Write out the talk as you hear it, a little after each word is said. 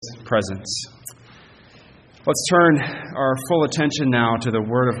presence. Let's turn our full attention now to the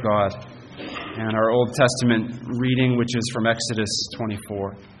Word of God and our Old Testament reading, which is from Exodus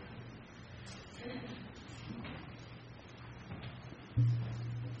 24.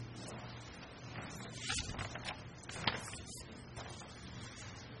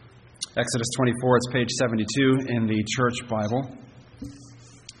 Exodus 24, it's page 72 in the Church Bible.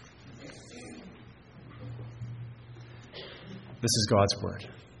 This is God's Word.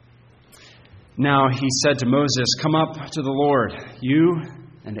 Now he said to Moses, "Come up to the Lord, you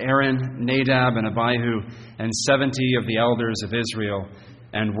and Aaron, Nadab and Abihu, and 70 of the elders of Israel,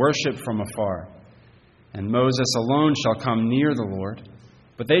 and worship from afar. And Moses alone shall come near the Lord,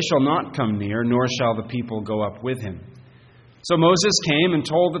 but they shall not come near, nor shall the people go up with him." So Moses came and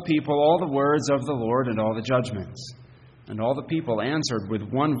told the people all the words of the Lord and all the judgments. And all the people answered with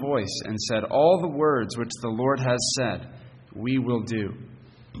one voice and said, "All the words which the Lord has said, we will do."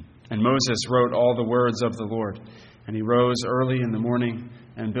 And Moses wrote all the words of the Lord. And he rose early in the morning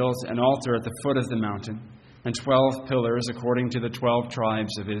and built an altar at the foot of the mountain, and 12 pillars according to the 12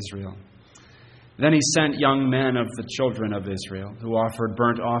 tribes of Israel. Then he sent young men of the children of Israel, who offered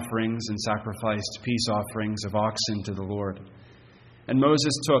burnt offerings and sacrificed peace offerings of oxen to the Lord. And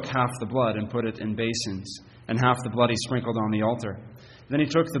Moses took half the blood and put it in basins, and half the blood he sprinkled on the altar. Then he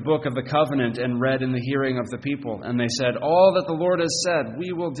took the book of the covenant and read in the hearing of the people. And they said, "All that the Lord has said,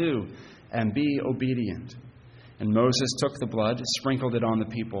 we will do, and be obedient." And Moses took the blood, sprinkled it on the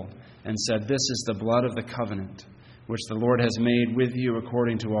people, and said, "This is the blood of the covenant, which the Lord has made with you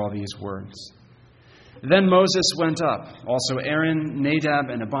according to all these words." Then Moses went up, also Aaron, Nadab,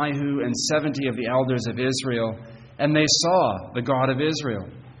 and Abihu, and 70 of the elders of Israel, and they saw the God of Israel.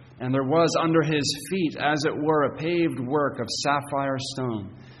 And there was under his feet, as it were, a paved work of sapphire stone,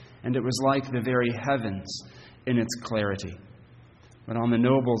 and it was like the very heavens in its clarity. But on the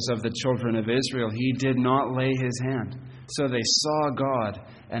nobles of the children of Israel he did not lay his hand. So they saw God,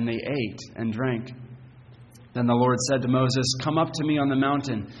 and they ate and drank. Then the Lord said to Moses, "Come up to me on the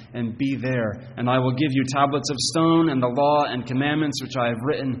mountain and be there, and I will give you tablets of stone and the law and commandments which I have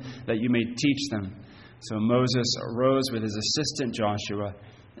written, that you may teach them." So Moses arose with his assistant Joshua,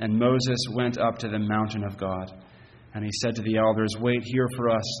 and Moses went up to the mountain of God. And he said to the elders, "Wait here for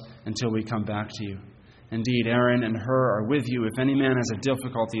us until we come back to you. Indeed, Aaron and Hur are with you. If any man has a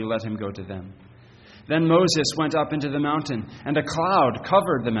difficulty, let him go to them." Then Moses went up into the mountain, and a cloud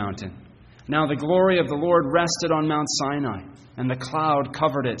covered the mountain. Now the glory of the Lord rested on Mount Sinai, and the cloud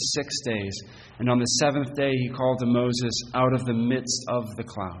covered it 6 days. And on the 7th day he called to Moses out of the midst of the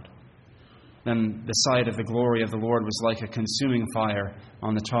cloud. Then the sight of the glory of the Lord was like a consuming fire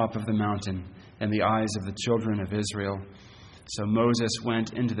on the top of the mountain in the eyes of the children of Israel. So Moses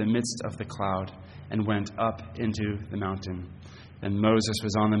went into the midst of the cloud and went up into the mountain. And Moses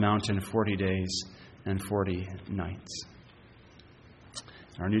was on the mountain 40 days and 40 nights.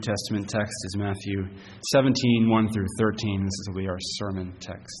 Our New Testament text is Matthew 17, 1 through 13. This will be our sermon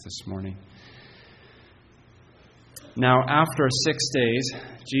text this morning. Now, after 6 days,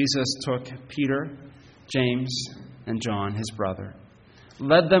 Jesus took Peter, James, and John, his brother,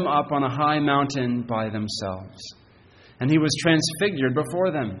 led them up on a high mountain by themselves. And he was transfigured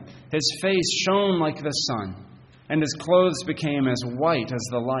before them. His face shone like the sun, and his clothes became as white as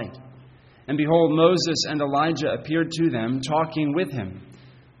the light. And behold, Moses and Elijah appeared to them, talking with him.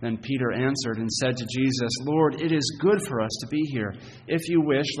 Then Peter answered and said to Jesus, "Lord, it is good for us to be here. If you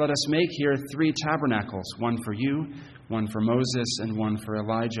wish, let us make here 3 tabernacles, one for you, one for Moses, and one for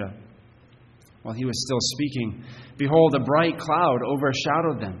Elijah." While he was still speaking, behold, a bright cloud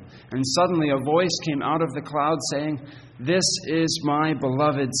overshadowed them. And suddenly a voice came out of the cloud saying, "This is my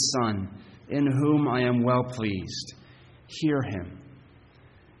beloved Son, in whom I am well pleased. Hear him."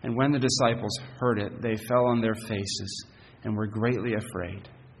 And when the disciples heard it, they fell on their faces and were greatly afraid.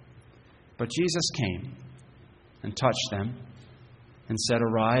 But Jesus came and touched them and said,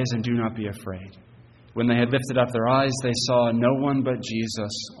 "Arise and do not be afraid." When they had lifted up their eyes, they saw no one but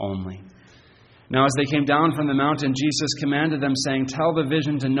Jesus only. Now as they came down from the mountain, Jesus commanded them, saying, "Tell the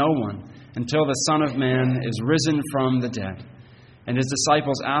vision to no one until the Son of Man is risen from the dead." And his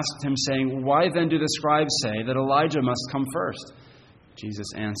disciples asked him, saying, "Why then do the scribes say that Elijah must come first?" Jesus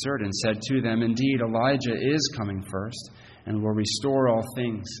answered and said to them, "Indeed, Elijah is coming first and will restore all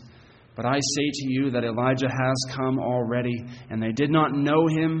things. But I say to you that Elijah has come already, and they did not know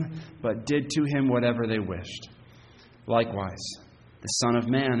him, but did to him whatever they wished. Likewise, the Son of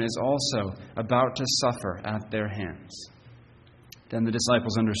Man is also about to suffer at their hands." Then the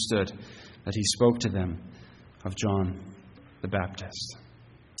disciples understood that he spoke to them of John the Baptist.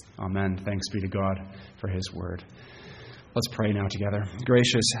 Amen. Thanks be to God for his word. Let's pray now together.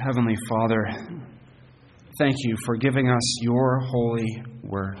 Gracious Heavenly Father, thank you for giving us your holy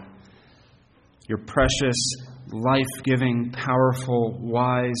word, your precious, life-giving, powerful,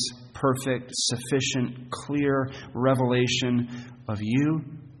 wise, perfect, sufficient, clear revelation of you,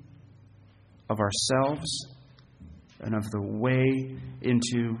 of ourselves, and of the way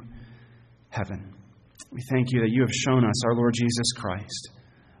into heaven. We thank you that you have shown us our Lord Jesus Christ.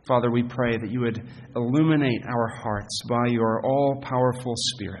 Father, we pray that you would illuminate our hearts by your all-powerful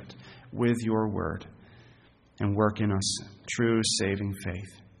Spirit with your word and work in us true saving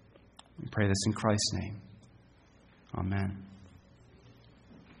faith. We pray this in Christ's name. Amen.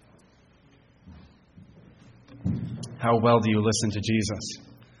 How well do you listen to Jesus?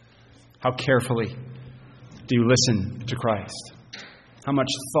 How carefully do you listen to Christ? How much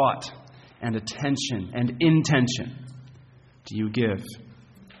thought and attention and intention do you give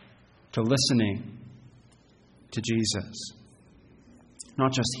to listening to Jesus?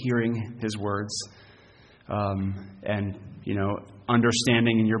 Not just hearing his words and,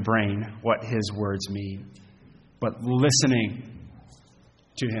 understanding in your brain what his words mean, but listening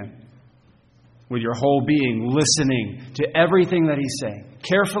to him with your whole being, listening to everything that he's saying,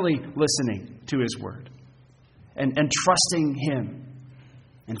 carefully listening to his word, and trusting him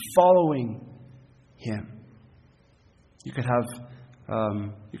and following him. You could have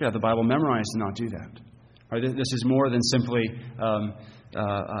the Bible memorized and not do that. Right? This is more than simply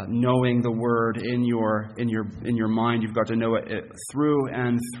knowing the word in your mind. You've got to know it through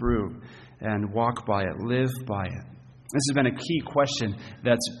and through, and walk by it, live by it. This has been a key question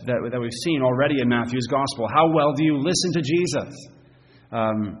that we've seen already in Matthew's Gospel. How well do you listen to Jesus?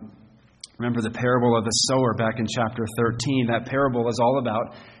 Remember the parable of the sower back in chapter 13. That parable is all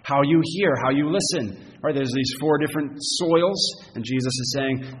about how you hear, how you listen. Right? There's these 4 different soils, and Jesus is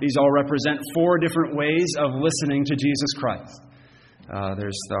saying these all represent 4 different ways of listening to Jesus Christ.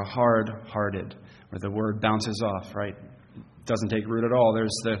 There's the hard-hearted, where the word bounces off, right? Doesn't take root at all.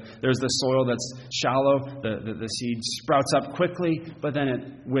 There's the soil that's shallow. The seed sprouts up quickly, but then it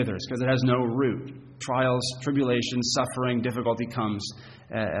withers because it has no root. Trials, tribulations, suffering, difficulty comes,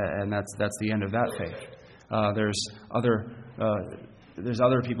 and that's the end of that faith. There's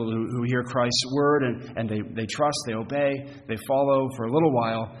other people who hear Christ's word and they trust, they obey, they follow for a little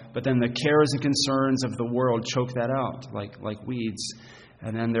while, but then the cares and concerns of the world choke that out like weeds.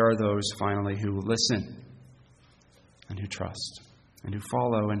 And then there are those finally who listen and who trust and who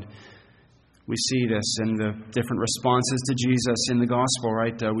follow. And we see this in the different responses to Jesus in the gospel,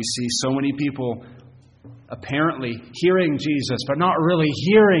 right? We see so many people apparently hearing Jesus, but not really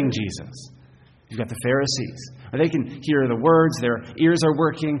hearing Jesus. You've got the Pharisees. They can hear the words, their ears are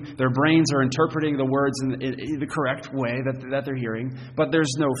working, their brains are interpreting the words in the correct way that they're hearing, but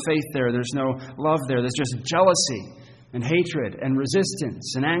there's no faith there, there's no love there, there's just jealousy and hatred and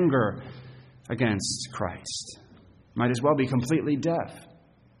resistance and anger against Christ. Might as well be completely deaf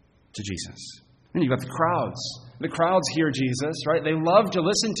to Jesus. And you've got the crowds. The crowds hear Jesus, right? They love to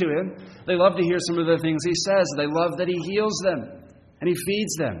listen to him. They love to hear some of the things he says. They love that he heals them and he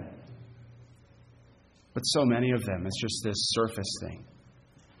feeds them. But so many of them, it's just this surface thing.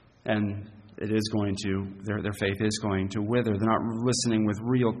 And it is going to, their faith is going to wither. They're not listening with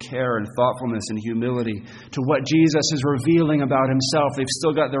real care and thoughtfulness and humility to what Jesus is revealing about himself. They've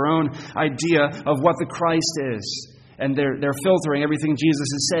still got their own idea of what the Christ is. And they're filtering everything Jesus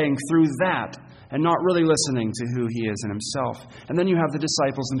is saying through that and not really listening to who he is in himself. And then you have the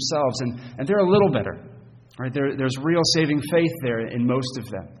disciples themselves, and they're a little better. Right? There's real saving faith there in most of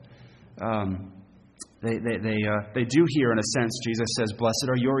them. They do hear, in a sense. Jesus says, "Blessed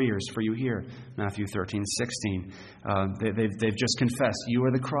are your ears, for you hear." Matthew 13:16. They've just confessed, "You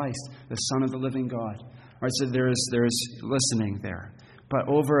are the Christ, the Son of the living God." Right? So there's listening there. But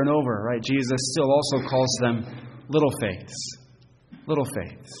over and over, right? Jesus still also calls them little faiths. Little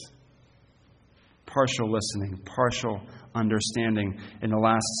faiths. Partial listening, partial understanding. In the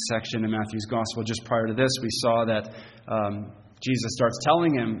last section in Matthew's Gospel, just prior to this, we saw that Jesus starts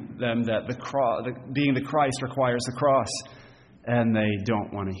telling them that being the Christ requires the cross. And they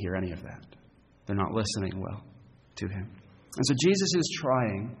don't want to hear any of that. They're not listening well to him. And so Jesus is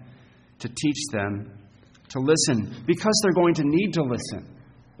trying to teach them to listen because they're going to need to listen.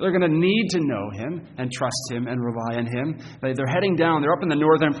 They're going to need to know him and trust him and rely on him. They're heading down. They're up in the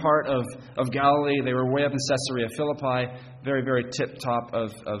northern part of Galilee. They were way up in Caesarea Philippi, very, very tip-top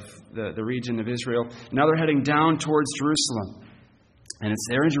of the region of Israel. Now they're heading down towards Jerusalem. And it's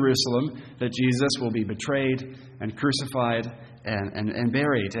there in Jerusalem that Jesus will be betrayed and crucified and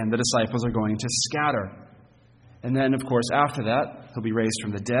buried. And the disciples are going to scatter. And then, of course, after that, he'll be raised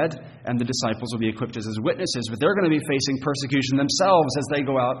from the dead, and the disciples will be equipped as his witnesses. But they're going to be facing persecution themselves as they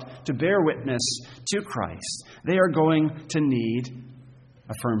go out to bear witness to Christ. They are going to need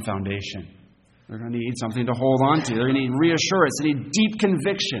a firm foundation. They're going to need something to hold on to. They're going to need reassurance. They need deep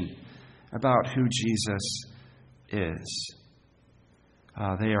conviction about who Jesus is.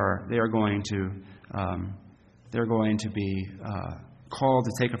 They are going to be called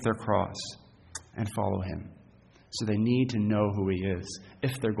to take up their cross and follow him. So they need to know who he is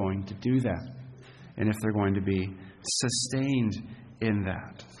if they're going to do that, and if they're going to be sustained in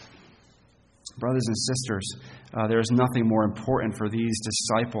that. Brothers and sisters, there is nothing more important for these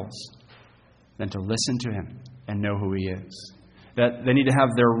disciples than to listen to him and know who he is. That they need to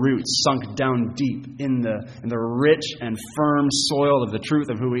have their roots sunk down deep in the rich and firm soil of the truth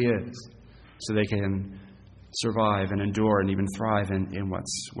of who he is, so they can survive and endure and even thrive in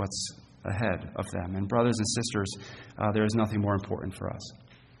what's ahead of them. And brothers and sisters, there is nothing more important for us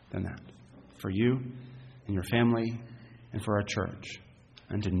than that. For you and your family and for our church.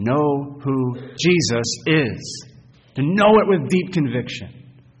 And to know who Jesus is. To know it with deep conviction.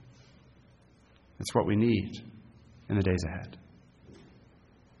 That's what we need in the days ahead.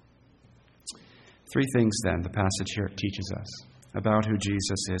 Three things then the passage here teaches us about who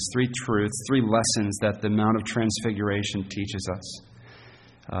Jesus is. Three truths, three lessons that the Mount of Transfiguration teaches us.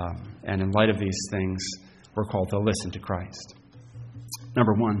 And in light of these things, we're called to listen to Christ.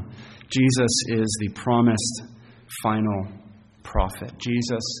 Number one, Jesus is the promised final prophet.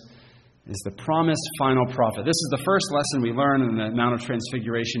 Jesus is the promised final prophet. This is the first lesson we learn in the Mount of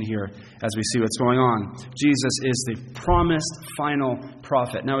Transfiguration here as we see what's going on. Jesus is the promised final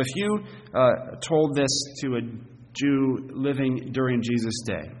prophet. Now, if you told this to a Jew living during Jesus'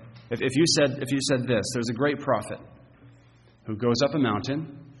 day, if you said this, there's a great prophet who goes up a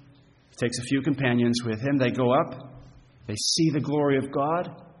mountain, takes a few companions with him. They go up. They see the glory of God.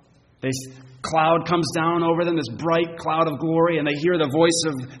 This cloud comes down over them, this bright cloud of glory, and they hear the voice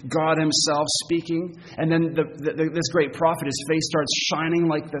of God himself speaking. And then this great prophet, his face starts shining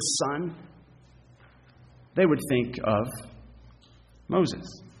like the sun. They would think of Moses,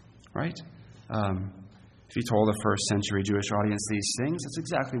 right? If you told a first century Jewish audience these things, that's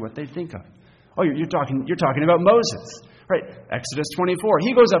exactly what they'd think of. Oh, you're talking about Moses. Right, Exodus 24.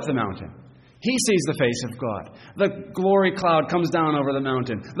 He goes up the mountain. He sees the face of God. The glory cloud comes down over the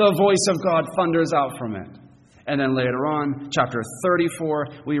mountain. The voice of God thunders out from it. And then later on, chapter 34,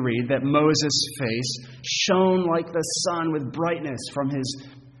 we read that Moses' face shone like the sun with brightness from his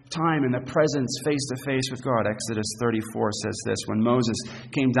time in the presence face to face with God. Exodus 34 says this: when Moses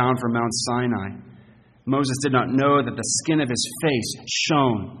came down from Mount Sinai, Moses did not know that the skin of his face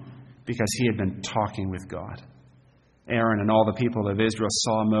shone because he had been talking with God. Aaron and all the people of Israel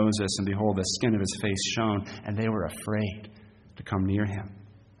saw Moses, and behold, the skin of his face shone, and they were afraid to come near him.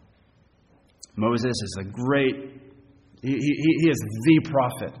 Moses is a great, he is the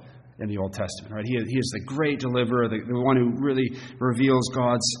prophet in the Old Testament, right? He is the great deliverer, the one who really reveals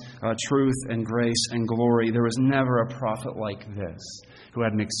God's truth and grace and glory. There was never a prophet like this who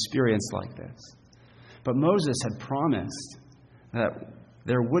had an experience like this. But Moses had promised that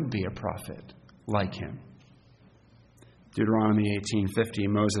there would be a prophet like him. Deuteronomy 18:50,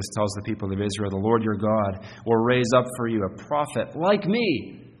 Moses tells the people of Israel, "The Lord your God will raise up for you a prophet like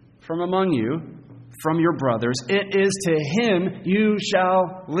me from among you, from your brothers. It is to him you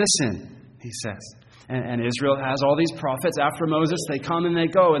shall listen," he says. And Israel has all these prophets after Moses. They come and they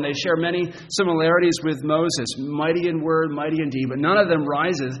go, and they share many similarities with Moses, mighty in word, mighty in deed, but none of them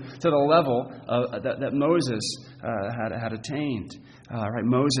rises to the level that Moses had attained. Right,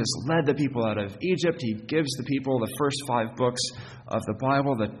 Moses led the people out of Egypt. He gives the people the first 5 books of the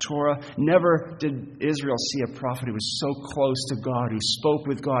Bible, the Torah. Never did Israel see a prophet who was so close to God, who spoke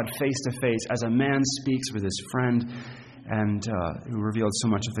with God face to face, as a man speaks with his friend, and who revealed so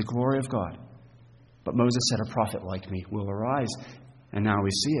much of the glory of God. But Moses said, "A prophet like me will arise." And now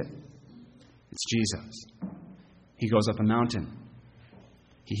we see it. It's Jesus. He goes up a mountain.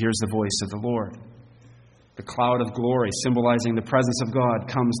 He hears the voice of the Lord. The cloud of glory, symbolizing the presence of God,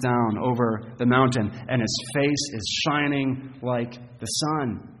 comes down over the mountain, and his face is shining like the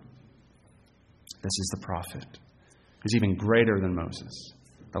sun. This is the prophet, who's even greater than Moses,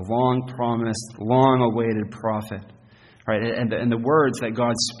 the long-promised, long-awaited prophet. Right? And the words that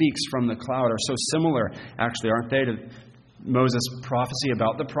God speaks from the cloud are so similar, actually, aren't they, to Moses' prophecy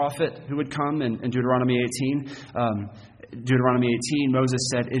about the prophet who would come in Deuteronomy 18. Deuteronomy 18, Moses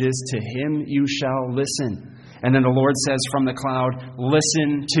said, "It is to him you shall listen." And then the Lord says from the cloud,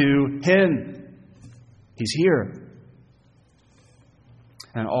 "Listen to him." He's here.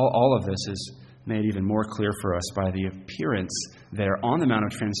 And all of this is made even more clear for us by the appearance there on the Mount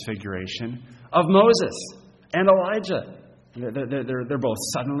of Transfiguration of Moses and Elijah. They're both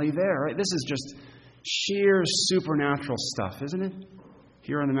suddenly there, right? This is just sheer supernatural stuff, isn't it?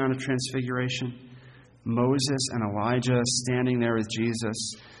 Here on the Mount of Transfiguration, Moses and Elijah standing there with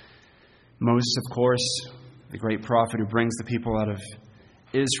Jesus. Moses, of course, the great prophet who brings the people out of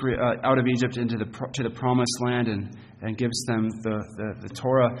Israel, out of Egypt to the promised land and gives them the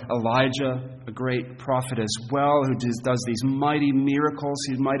Torah. Elijah, a great prophet as well, who does these mighty miracles.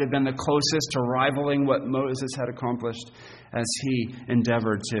 He might have been the closest to rivaling what Moses had accomplished as he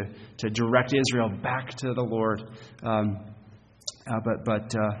endeavored to direct Israel back to the Lord.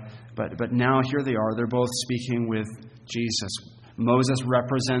 But now here they are. They're both speaking with Jesus. Moses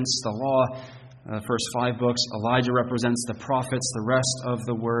represents the law, first 5 books. Elijah represents the prophets, the rest of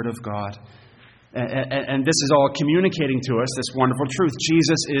the Word of God. And this is all communicating to us this wonderful truth.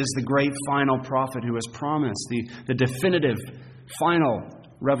 Jesus is the great final prophet who has promised the definitive final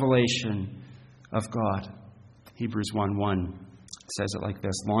revelation of God. Hebrews 1:1 says it like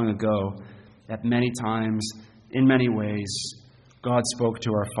this: long ago, at many times, in many ways, God spoke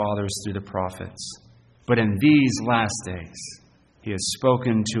to our fathers through the prophets. But in these last days, He has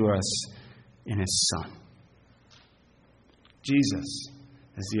spoken to us in His Son. Jesus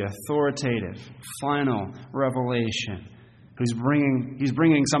is the authoritative, final revelation He's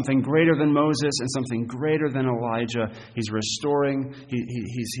bringing something greater than Moses and something greater than Elijah. He's restoring,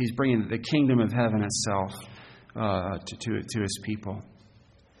 he's bringing the kingdom of heaven itself to His people.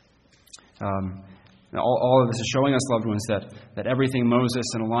 All of this is showing us, loved ones, that everything Moses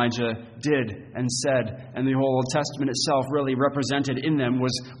and Elijah did and said, and the whole Old Testament itself really represented in them,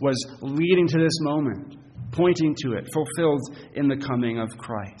 was leading to this moment, pointing to it, fulfilled in the coming of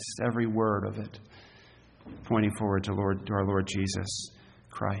Christ. Every word of it pointing forward to our Lord Jesus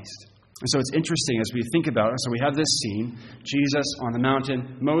Christ. And so it's interesting as we think about it. So we have this scene, Jesus on the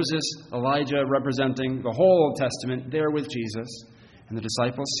mountain, Moses, Elijah representing the whole Old Testament there with Jesus, and the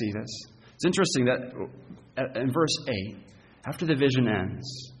disciples see this. It's interesting that in verse 8, after the vision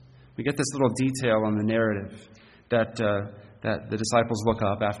ends, we get this little detail on the narrative that the disciples look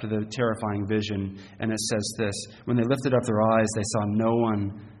up after the terrifying vision, and it says this: when they lifted up their eyes, they saw no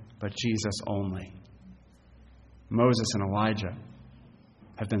one but Jesus only. Moses and Elijah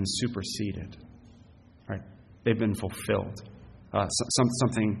have been superseded. Right? They've been fulfilled.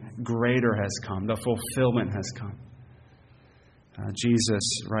 Something greater has come. The fulfillment has come. Jesus,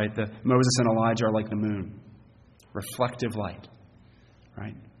 right? Moses and Elijah are like the moon, reflective light,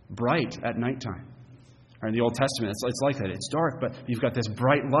 right? Bright at nighttime. Right? In the Old Testament, it's like that. It's dark, but you've got this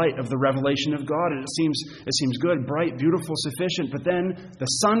bright light of the revelation of God, and it seems good, bright, beautiful, sufficient. But then the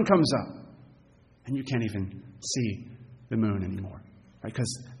sun comes up, and you can't even see the moon anymore, right?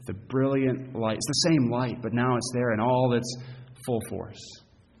 Because the brilliant light, it's the same light, but now it's there in all its full force.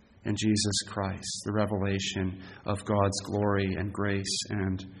 In Jesus Christ, the revelation of God's glory and grace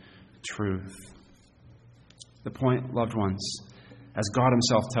and truth. The point, loved ones, as God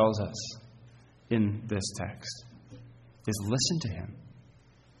Himself tells us in this text, is listen to Him.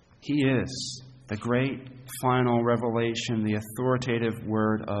 He is the great final revelation, the authoritative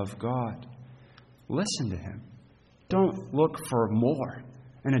Word of God. Listen to Him. Don't look for more,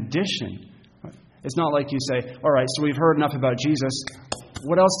 an addition. It's not like you say, all right, so we've heard enough about Jesus.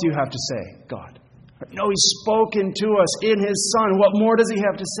 What else do you have to say, God? No, He's spoken to us in His Son. What more does He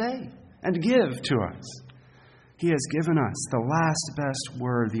have to say and give to us? He has given us the last best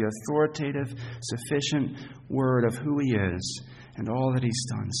word, the authoritative, sufficient word of who He is and all that He's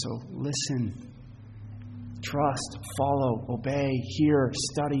done. So listen, trust, follow, obey, hear,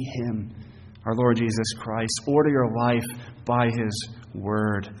 study Him, our Lord Jesus Christ. Order your life by His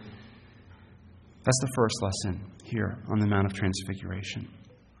word. That's the first lesson here on the Mount of Transfiguration.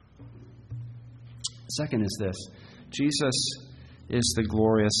 Second is this: Jesus is the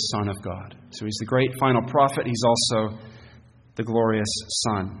glorious Son of God. So He's the great final prophet. He's also the glorious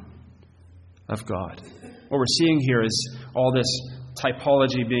Son of God. What we're seeing here is all this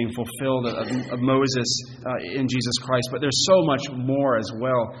typology being fulfilled of Moses in Jesus Christ. But there's so much more as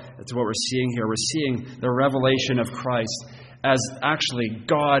well to what we're seeing here. We're seeing the revelation of Christ as actually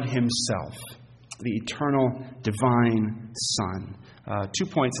God Himself, the eternal divine Son. 2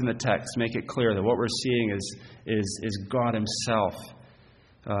 points in the text make it clear that what we're seeing is God Himself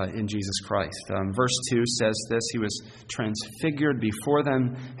in Jesus Christ. Verse 2 says this: He was transfigured before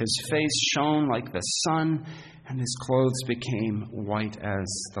them. His face shone like the sun, and His clothes became white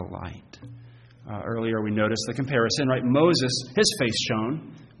as the light. Earlier we noticed the comparison, right? Moses, his face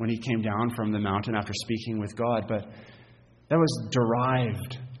shone when he came down from the mountain after speaking with God, but that was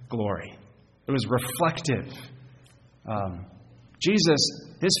derived glory. It was reflective. Jesus,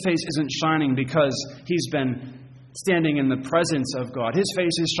 his face isn't shining because he's been standing in the presence of God. His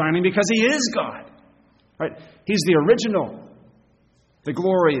face is shining because he is God. Right? He's the original. The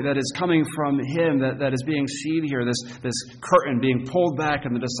glory that is coming from him, that is being seen here, this curtain being pulled back,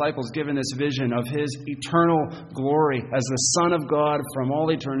 and the disciples given this vision of his eternal glory as the Son of God from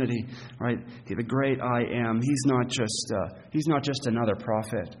all eternity. Right? The great I am. He's not just another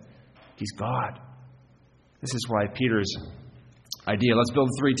prophet. He's God. This is why Peter's idea, let's build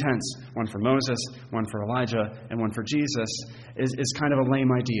 3 tents, one for Moses, one for Elijah, and one for Jesus, is kind of a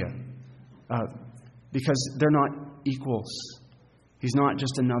lame idea. Because they're not equals. He's not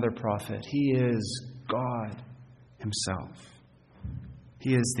just another prophet. He is God himself.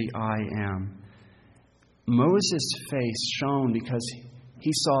 He is the I am. Moses' face shone because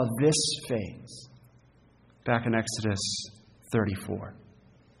he saw this face back in Exodus 34.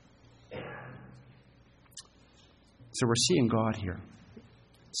 So we're seeing God here.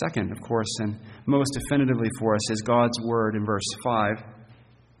 Second, of course, and most definitively for us, is God's word in verse 5.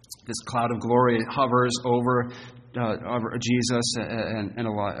 This cloud of glory hovers over Jesus and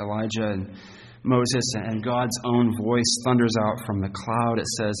Elijah and Moses, and God's own voice thunders out from the cloud.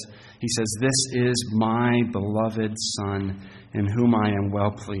 He says, "This is my beloved Son, in whom I am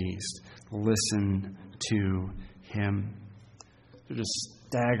well pleased. Listen to him." They're just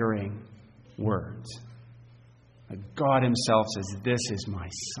staggering words. God himself says, "This is my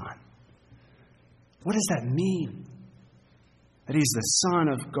Son." What does that mean? That he's the Son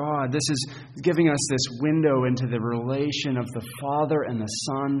of God. This is giving us this window into the relation of the Father and the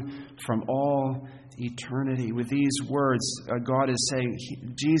Son from all eternity. With these words, God is saying,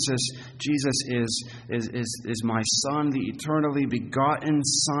 Jesus is my Son, the eternally begotten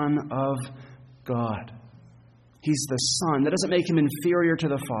Son of God. He's the Son. That doesn't make him inferior to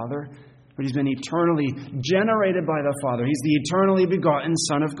the Father, but he's been eternally generated by the Father. He's the eternally begotten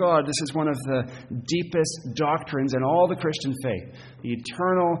Son of God. This is one of the deepest doctrines in all the Christian faith. The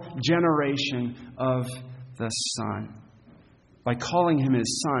eternal generation of the Son. By calling him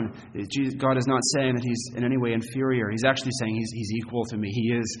his Son, God is not saying that he's in any way inferior. He's actually saying he's equal to me.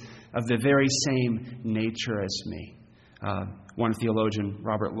 He is of the very same nature as me. One theologian,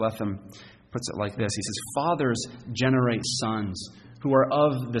 Robert Letham, puts it like this. He says, "Fathers generate sons who are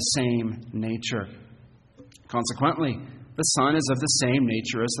of the same nature. Consequently, the Son is of the same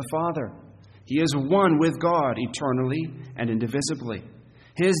nature as the Father. He is one with God eternally and indivisibly.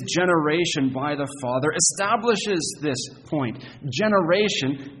 His generation by the Father establishes this point.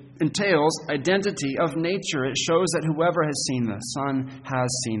 Generation entails identity of nature. It shows that whoever has seen the Son has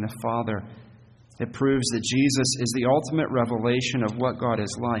seen the Father. It proves that Jesus is the ultimate revelation of what God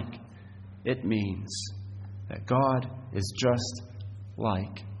is like. It means that God is just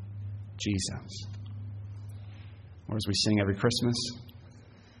like Jesus." Or as we sing every Christmas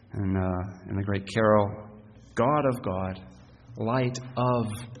in the great carol, "God of God, light of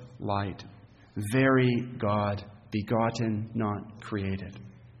light, very God, begotten, not created."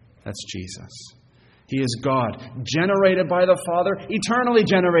 That's Jesus. He is God, generated by the Father, eternally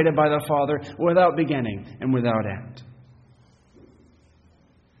generated by the Father, without beginning and without end.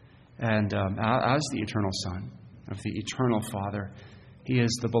 And as the eternal Son of the eternal Father, he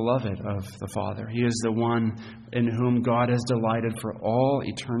is the beloved of the Father. He is the one in whom God has delighted for all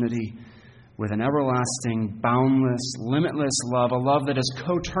eternity with an everlasting, boundless, limitless love, a love that is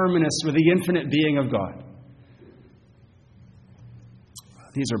coterminous with the infinite being of God.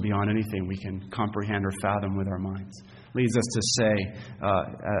 These are beyond anything we can comprehend or fathom with our minds. Leads us to say,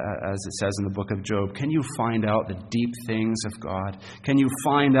 as it says in the book of Job, can you find out the deep things of God? Can you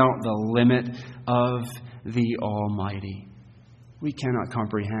find out the limit of the Almighty? We cannot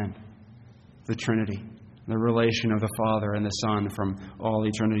comprehend the Trinity, the relation of the Father and the Son from all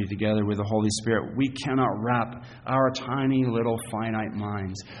eternity together with the Holy Spirit. We cannot wrap our tiny little finite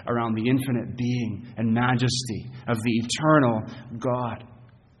minds around the infinite being and majesty of the eternal God.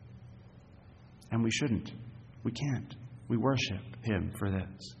 And we shouldn't. We can't. We worship him for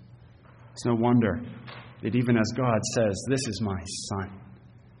this. It's no wonder that even as God says, "This is my Son,"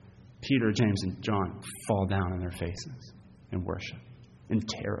 Peter, James, and John fall down on their faces in worship, in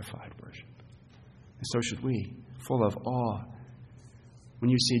terrified worship. And so should we, full of awe.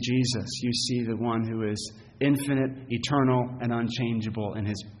 When you see Jesus, you see the one who is infinite, eternal, and unchangeable in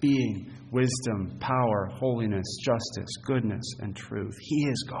his being, wisdom, power, holiness, justice, goodness, and truth. He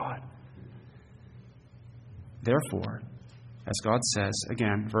is God. Therefore, as God says,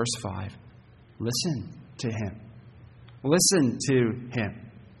 again, verse 5, listen to him. Listen to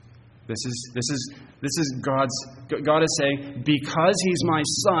him. This is God is saying, because He's my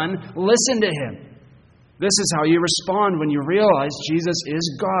Son, listen to Him. This is how you respond when you realize Jesus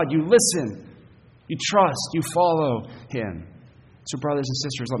is God. You listen, you trust, you follow Him. So brothers and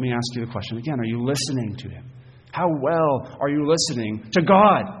sisters, let me ask you the question again. Are you listening to Him? How well are you listening to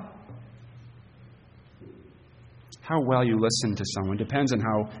God? How well you listen to someone depends on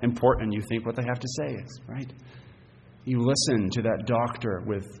how important you think what they have to say is, right? You listen to that doctor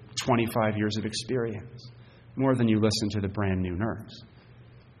with 25 years of experience more than you listen to the brand new nurse.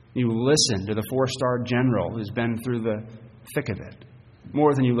 You listen to the 4-star general who's been through the thick of it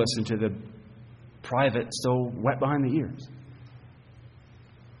more than you listen to the private still wet behind the ears.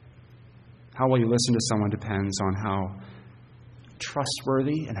 How well you listen to someone depends on how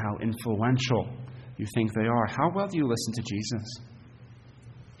trustworthy and how influential you think they are. How well do you listen to Jesus?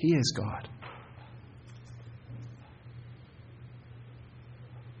 He is God.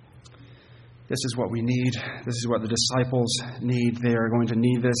 This is what we need. This is what the disciples need. They are going to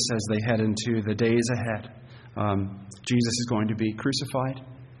need this as they head into the days ahead. Jesus is going to be crucified.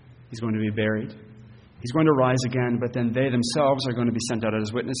 He's going to be buried. He's going to rise again, but then they themselves are going to be sent out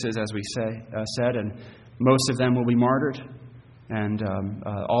as witnesses, as we said, and most of them will be martyred, and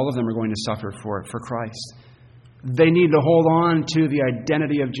all of them are going to suffer for Christ. They need to hold on to the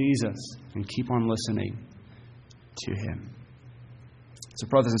identity of Jesus and keep on listening to Him. So,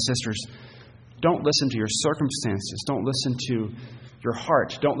 brothers and sisters, don't listen to your circumstances. Don't listen to your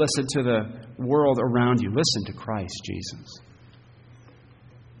heart. Don't listen to the world around you. Listen to Christ Jesus.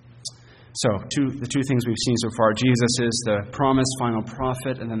 So, the two things we've seen so far. Jesus is the promised final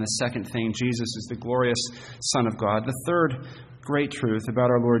prophet. And then the second thing, Jesus is the glorious Son of God. The third great truth about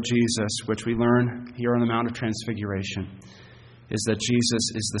our Lord Jesus, which we learn here on the Mount of Transfiguration, is that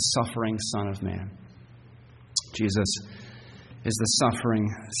Jesus is the suffering Son of Man. Jesus is the suffering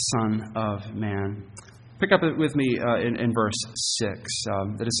Son of Man. Pick up with me in verse 6.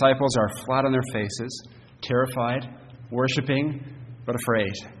 The disciples are flat on their faces, terrified, worshiping, but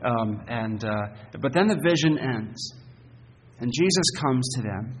afraid. But then the vision ends, and Jesus comes to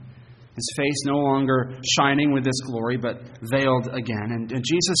them, His face no longer shining with this glory, but veiled again. And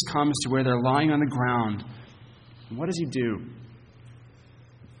Jesus comes to where they're lying on the ground. And what does He do?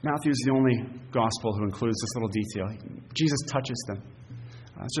 Matthew is the only gospel who includes this little detail. Jesus touches them.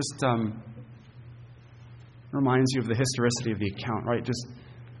 It just reminds you of the historicity of the account, right?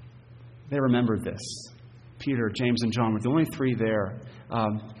 They remembered this. Peter, James, and John were the only three there.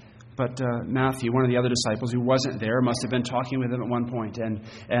 But Matthew, one of the other disciples who wasn't there, must have been talking with them at one point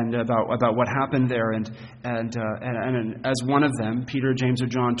and about what happened there. And as one of them, Peter, James, or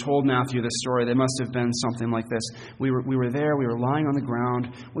John, told Matthew this story, they must have been something like this. We were there. We were lying on the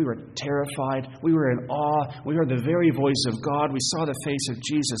ground. We were terrified. We were in awe. We heard the very voice of God. We saw the face of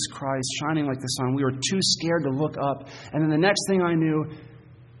Jesus Christ shining like the sun. We were too scared to look up. And then the next thing I knew,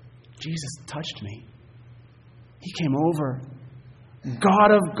 Jesus touched me. He came over. God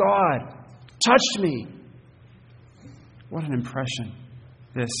of God touched me. What an impression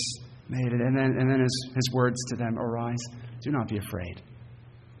this made. And then his words to them, arise, do not be afraid.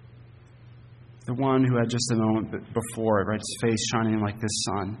 The one who had just a moment before, right, his face shining like the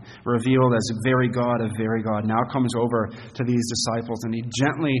sun, revealed as very God of very God, now comes over to these disciples, and He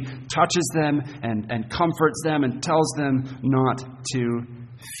gently touches them and comforts them and tells them not to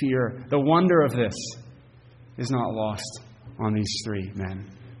fear. The wonder of this is not lost on these three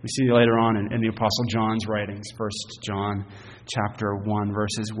men. We see later on in the Apostle John's writings, 1 John chapter 1,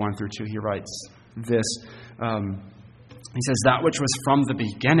 verses 1 through 2, he writes this. He says, that which was from the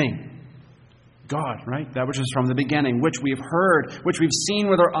beginning, God, right? That which was from the beginning, which we've heard, which we've seen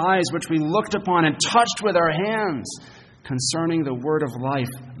with our eyes, which we looked upon and touched with our hands, concerning the word of life.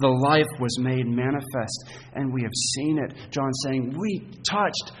 The life was made manifest, and we have seen it. John saying, we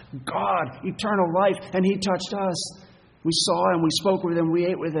touched God, eternal life, and He touched us. We saw Him, we spoke with Him, we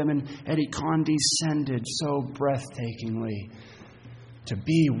ate with Him, and He condescended so breathtakingly to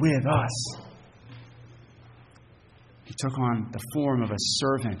be with us. He took on the form of a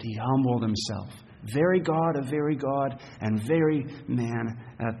servant. He humbled Himself. Very God of very God and very man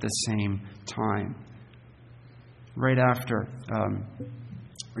at the same time. Right after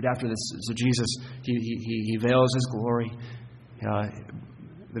this, so Jesus, he veils His glory.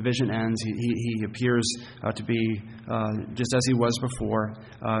 The vision ends. He appears to be just as He was before,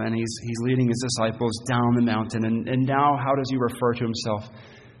 and he's leading His disciples down the mountain. And now, how does He refer to Himself?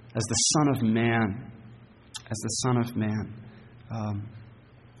 As the Son of Man. As the Son of Man.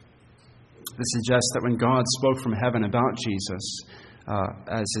 This suggests that when God spoke from heaven about Jesus,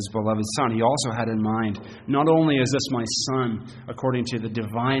 as his beloved Son. He also had in mind, not only is this my Son according to the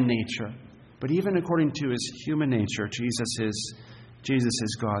divine nature, but even according to his human nature, Jesus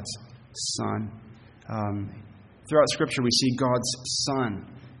is God's Son. Throughout Scripture, we see God's Son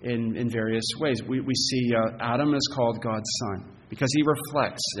in various ways. We see Adam is called God's Son because he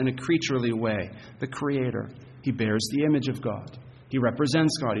reflects in a creaturely way the Creator. He bears the image of God. He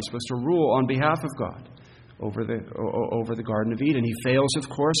represents God. He's supposed to rule on behalf of God over the Garden of Eden. He fails, of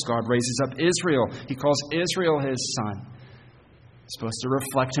course. God raises up Israel. He calls Israel his son. He's supposed to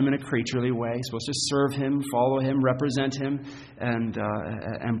reflect him in a creaturely way. He's supposed to serve him, follow him, represent him, and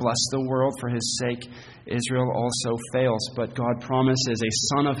bless the world for his sake. Israel also fails, but God promises a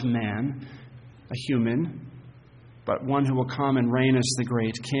Son of Man, a human, but one who will come and reign as the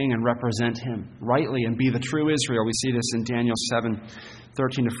great King and represent him rightly and be the true Israel. We see this in Daniel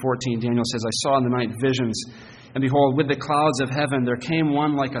 7:13-14. Daniel says, I saw in the night visions, and behold, with the clouds of heaven there came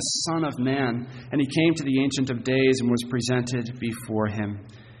one like a son of man, and he came to the Ancient of Days and was presented before him.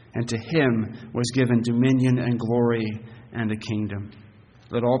 And to him was given dominion and glory and a kingdom,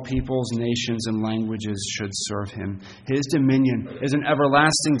 that all peoples, nations, and languages should serve him. His dominion is an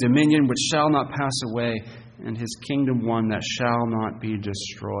everlasting dominion which shall not pass away, and his kingdom one that shall not be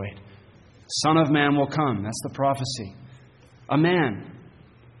destroyed. Son of Man will come. That's the prophecy. A man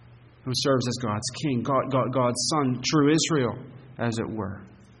who serves as God's king, God's son, true Israel, as it were.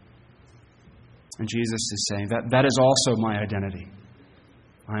 And Jesus is saying that is also my identity.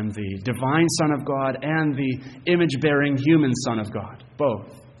 I'm the divine Son of God and the image-bearing human Son of God,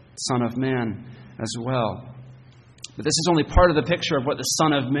 both Son of Man as well. But this is only part of the picture of what the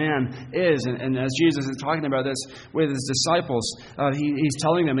Son of Man is. And as Jesus is talking about this with his disciples, he's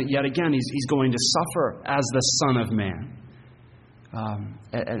telling them that yet again he's going to suffer as the Son of Man.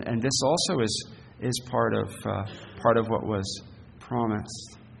 And this also is part of what was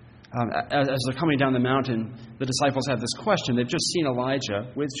promised. As they're coming down the mountain, the disciples have this question. They've just seen Elijah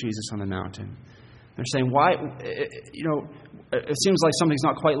with Jesus on the mountain. They're saying, why, it seems like something's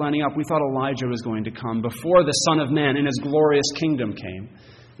not quite lining up. We thought Elijah was going to come before the Son of Man in his glorious kingdom came.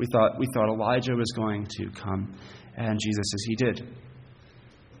 We thought Elijah was going to come. And Jesus says he did.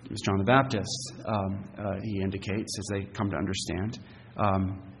 It was John the Baptist, he indicates, as they come to understand.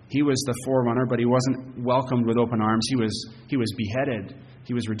 He was the forerunner, but he wasn't welcomed with open arms. He was beheaded.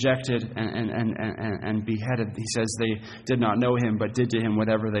 He was rejected and beheaded. He says they did not know him, but did to him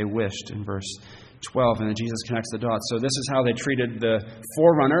whatever they wished, in verse 12. And then Jesus connects the dots. So this is how they treated the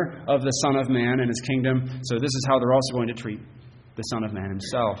forerunner of the Son of Man and his kingdom. So this is how they're also going to treat the Son of Man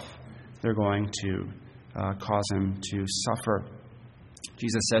himself. They're going to cause him to suffer.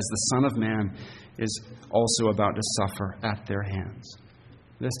 Jesus says the Son of Man is also about to suffer at their hands.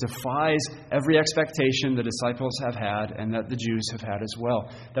 This defies every expectation the disciples have had and that the Jews have had as well,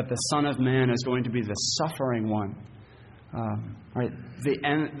 that the Son of Man is going to be the suffering one. Right?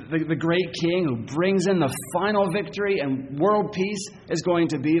 The great King who brings in the final victory and world peace is going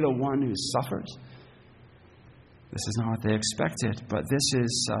to be the one who suffers. This is not what they expected, but this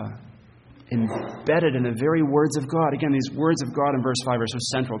is embedded in the very words of God. Again, these words of God in verse 5 are so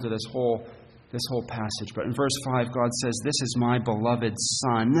central to this whole passage. But in verse 5, God says, "This is my beloved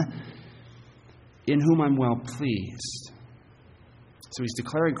Son, in whom I'm well pleased." So he's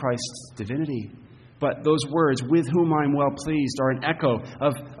declaring Christ's divinity. But those words, "with whom I'm well pleased," are an echo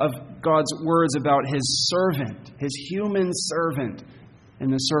of God's words about his servant, his human servant, in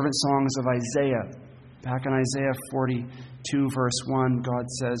the servant songs of Isaiah. Back in Isaiah 42, verse 1, God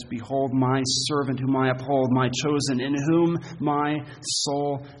says, "Behold my servant whom I uphold, my chosen, in whom my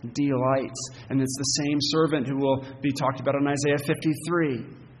soul delights." And it's the same servant who will be talked about in Isaiah 53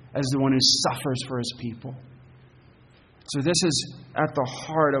 as the one who suffers for his people. So this is at the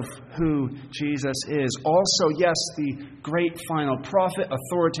heart of who Jesus is. Also, yes, the great final prophet,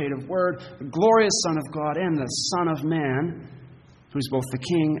 authoritative word, the glorious Son of God, and the Son of Man, who's both the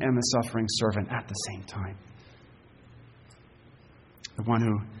King and the suffering servant at the same time. The one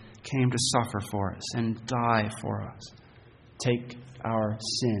who came to suffer for us and die for us, take our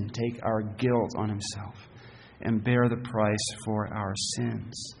sin, take our guilt on himself, and bear the price for our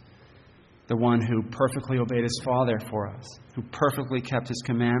sins. The one who perfectly obeyed his Father for us, who perfectly kept his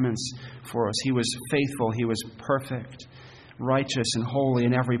commandments for us. He was faithful, he was perfect, righteous and holy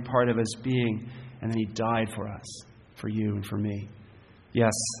in every part of his being, and then he died for us, for you and for me.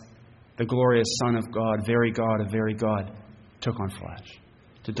 Yes, the glorious Son of God, very God of very God, took on flesh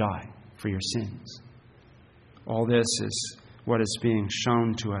to die for your sins. All this is what is being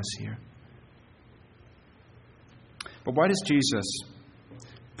shown to us here. But why does Jesus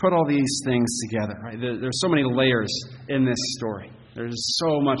put all these things together? Right? There's so many layers in this story. There's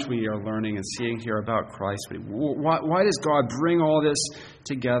so much we are learning and seeing here about Christ. But why does God bring all this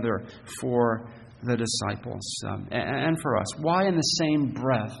together for the disciples and for us? Why in the same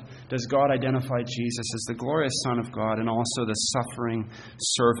breath does God identify Jesus as the glorious Son of God and also the suffering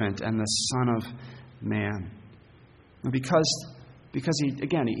servant and the Son of Man? Because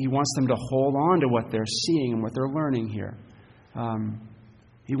he wants them to hold on to what they're seeing and what they're learning here.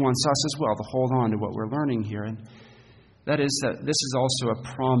 He wants us as well to hold on to what we're learning here. And that this is also a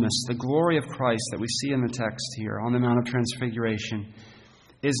promise. The glory of Christ that we see in the text here on the Mount of Transfiguration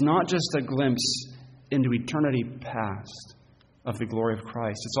is not just a glimpse into eternity past of the glory of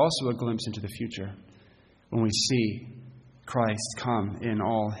Christ. It's also a glimpse into the future when we see Christ come in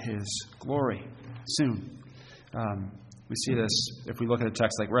all His glory soon. We see this if we look at a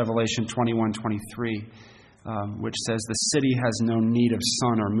text like Revelation 21:23, which says, "The city has no need of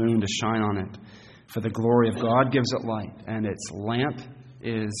sun or moon to shine on it, for the glory of God gives it light, and its lamp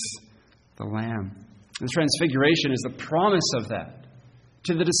is the Lamb." The Transfiguration is the promise of that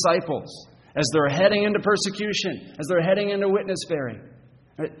to the disciples as they're heading into persecution, as they're heading into witness bearing.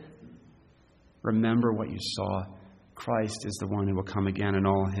 Right? Remember what you saw. Christ is the one who will come again in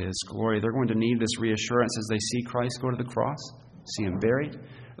all His glory. They're going to need this reassurance as they see Christ go to the cross, see Him buried.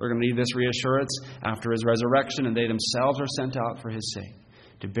 They're going to need this reassurance after His resurrection, and they themselves are sent out for His sake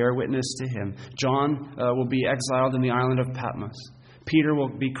to bear witness to Him. John will be exiled in the island of Patmos. Peter will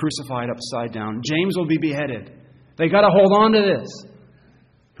be crucified upside down. James will be beheaded. They got to hold on to this,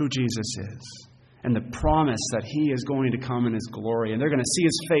 who Jesus is, and the promise that He is going to come in His glory. And they're going to see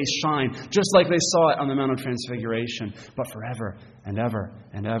His face shine just like they saw it on the Mount of Transfiguration, but forever and ever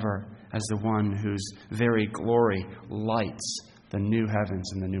and ever as the one whose very glory lights the new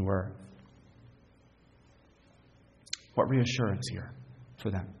heavens and the new earth. What reassurance here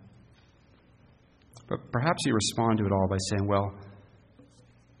for them. But perhaps you respond to it all by saying, well,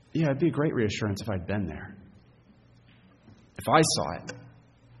 yeah, it'd be a great reassurance if I'd been there. If I saw it.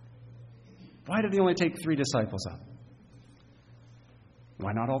 Why did He only take 3 disciples up?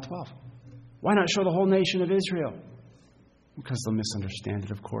 Why not all 12? Why not show the whole nation of Israel? Because they'll misunderstand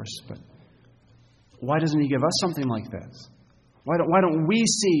it, of course. But why doesn't He give us something like this? Why don't we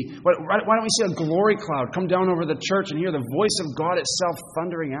see a glory cloud come down over the church and hear the voice of God itself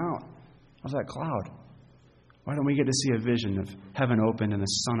thundering out of that cloud? Why don't we get to see a vision of heaven opened and the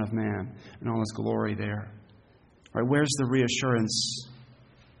Son of Man and all His glory there? Right? Where's the reassurance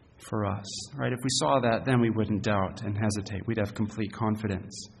for us? Right? If we saw that, then we wouldn't doubt and hesitate. We'd have complete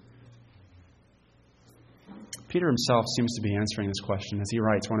confidence. Peter himself seems to be answering this question as he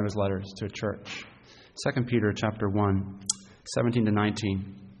writes one of his letters to a church. 2 Peter chapter 1, 17 to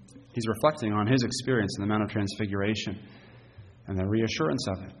 19. He's reflecting on his experience in the Mount of Transfiguration and the reassurance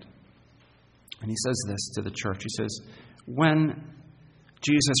of it. And he says this to the church. He says, "When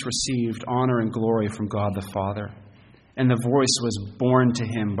Jesus received honor and glory from God the Father, and the voice was borne to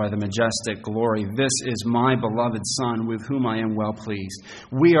Him by the majestic glory, 'This is my beloved Son, with whom I am well pleased,'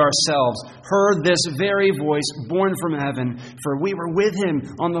 we ourselves heard this very voice borne from heaven, for we were with Him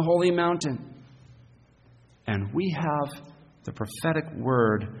on the holy mountain. And we have the prophetic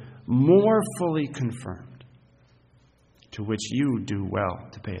word more fully confirmed, to which you do well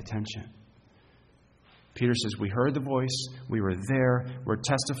to pay attention." Peter says, we heard the voice, we were there, we're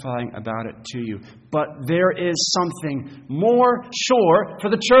testifying about it to you. But there is something more sure for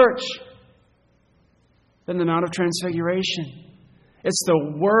the church than the Mount of Transfiguration. It's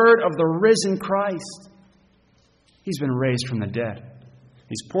the word of the risen Christ. He's been raised from the dead.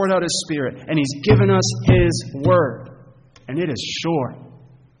 He's poured out His Spirit, and He's given us His word. And it is sure.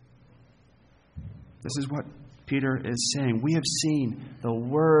 This is what Peter is saying. We have seen the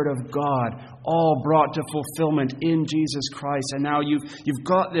Word of God all brought to fulfillment in Jesus Christ. And now you've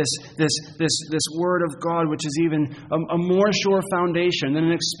got this Word of God, which is even a more sure foundation than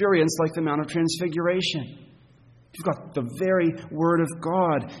an experience like the Mount of Transfiguration. You've got the very Word of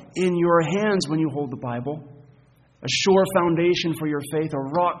God in your hands when you hold the Bible. A sure foundation for your faith, a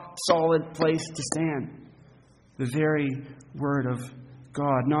rock-solid place to stand. The very Word of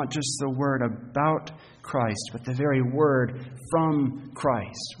God, not just the Word about Christ, but the very Word from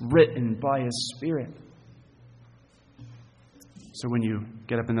Christ, written by His Spirit. So when you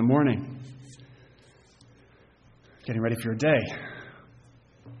get up in the morning, getting ready for your day,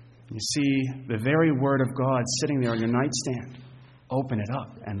 you see the very Word of God sitting there on your nightstand, open it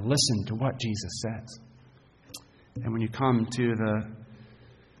up and listen to what Jesus says. And when you come to the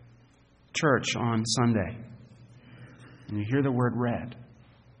church on Sunday, and you hear the Word read,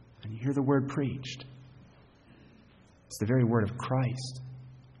 and you hear the Word preached, it's the very Word of Christ,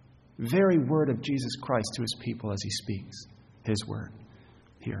 very Word of Jesus Christ to His people as He speaks. His word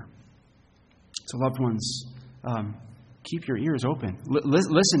here. So loved ones, keep your ears open.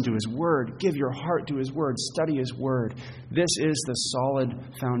 Listen to His word. Give your heart to His word. Study His word. This is the solid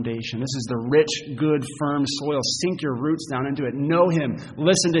foundation. This is the rich, good, firm soil. Sink your roots down into it. Know Him.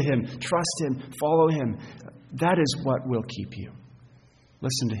 Listen to Him. Trust Him. Follow Him. That is what will keep you.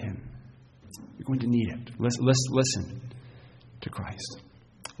 Listen to Him. You're going to need it. Listen to Christ.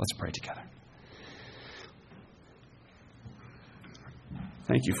 Let's pray together.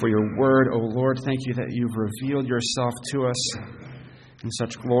 Thank you for your word, O Lord. Thank you that you've revealed yourself to us in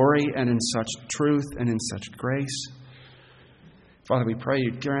such glory and in such truth and in such grace. Father, we pray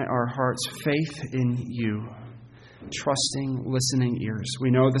you grant our hearts faith in you, trusting, listening ears.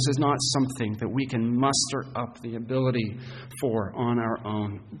 We know this is not something that we can muster up the ability for on our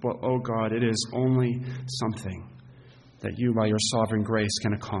own. But, oh God, it is only something that you, by your sovereign grace,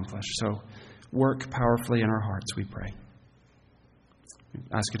 can accomplish. So work powerfully in our hearts, we pray. We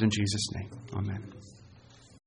ask it in Jesus' name. Amen.